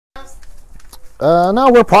No,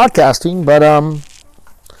 we're podcasting, but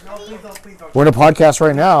we're in a podcast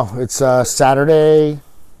right now. It's Saturday.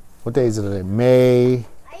 What day is it today? May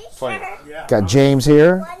 20. Got James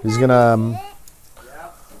here. He's gonna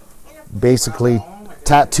basically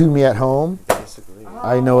tattoo me at home.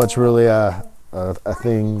 I know it's really a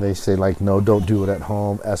thing. They say like, no, don't do it at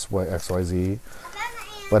home. XYZ.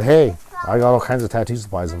 But hey, I got all kinds of tattoo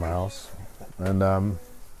supplies in my house. And all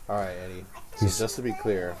right, Eddie. So just to be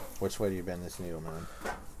clear, which way do you bend this needle, man?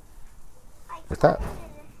 what's that?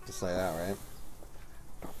 Just like that, right?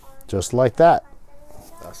 Just like that.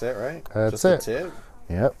 That's it, right? That's just it. the tip?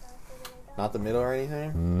 Yep. Not the middle or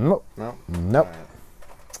anything? Nope. No? Nope.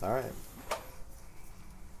 All right.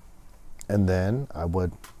 And then I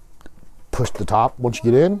would push the top. Once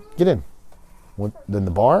you get in. Then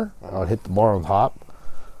the bar, I would hit the bar on top,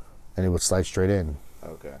 and it would slide straight in.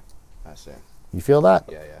 Okay. I see. You feel that?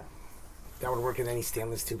 Yeah. That would work in any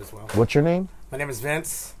stainless tube as well. What's your name? My name is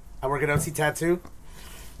Vince. I work at OC Tattoo.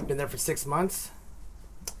 Been there for 6 months.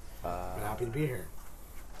 I'm happy to be here.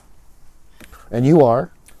 And you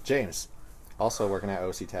are? James. Also working at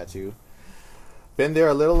OC Tattoo. Been there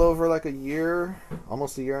a little over like a year,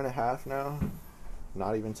 almost a year and a half now.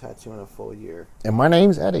 Not even tattooing a full year. And my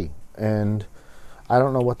name's Eddie. And I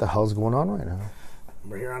don't know what the hell's going on right now.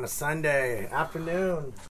 We're here on a Sunday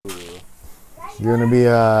afternoon. You're going to be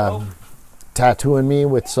tattooing me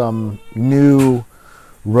with some new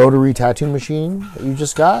rotary tattoo machine that you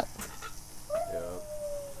just got? Yeah.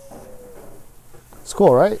 It's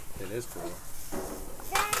cool, right? It is cool.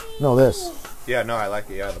 No, this. Yeah, no, I like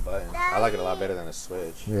it. Yeah, the button. I like it a lot better than the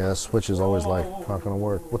switch. Yeah, the switch is always like not going to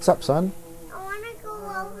work. What's up, son? I want to go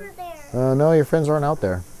over there. No, your friends aren't out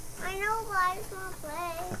there. I know, but I just want to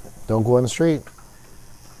play. Don't go in the street.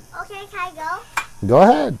 Okay, can I go? Go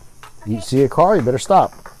ahead. You see a car, you better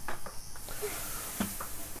stop.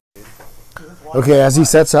 Okay, as he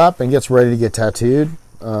sets up and gets ready to get tattooed,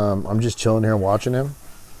 I'm just chilling here watching him.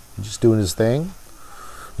 Just doing his thing.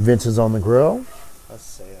 Vince is on the grill. Let's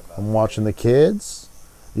say about I'm watching the kids.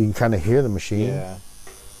 You can kind of hear the machine. Yeah.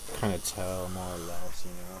 Kind of tell more or less,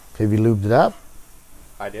 you know. Have you lubed it up?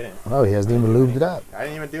 I didn't. Oh, he hasn't even lubed it up. I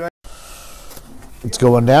didn't even do it. It's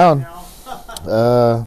going down.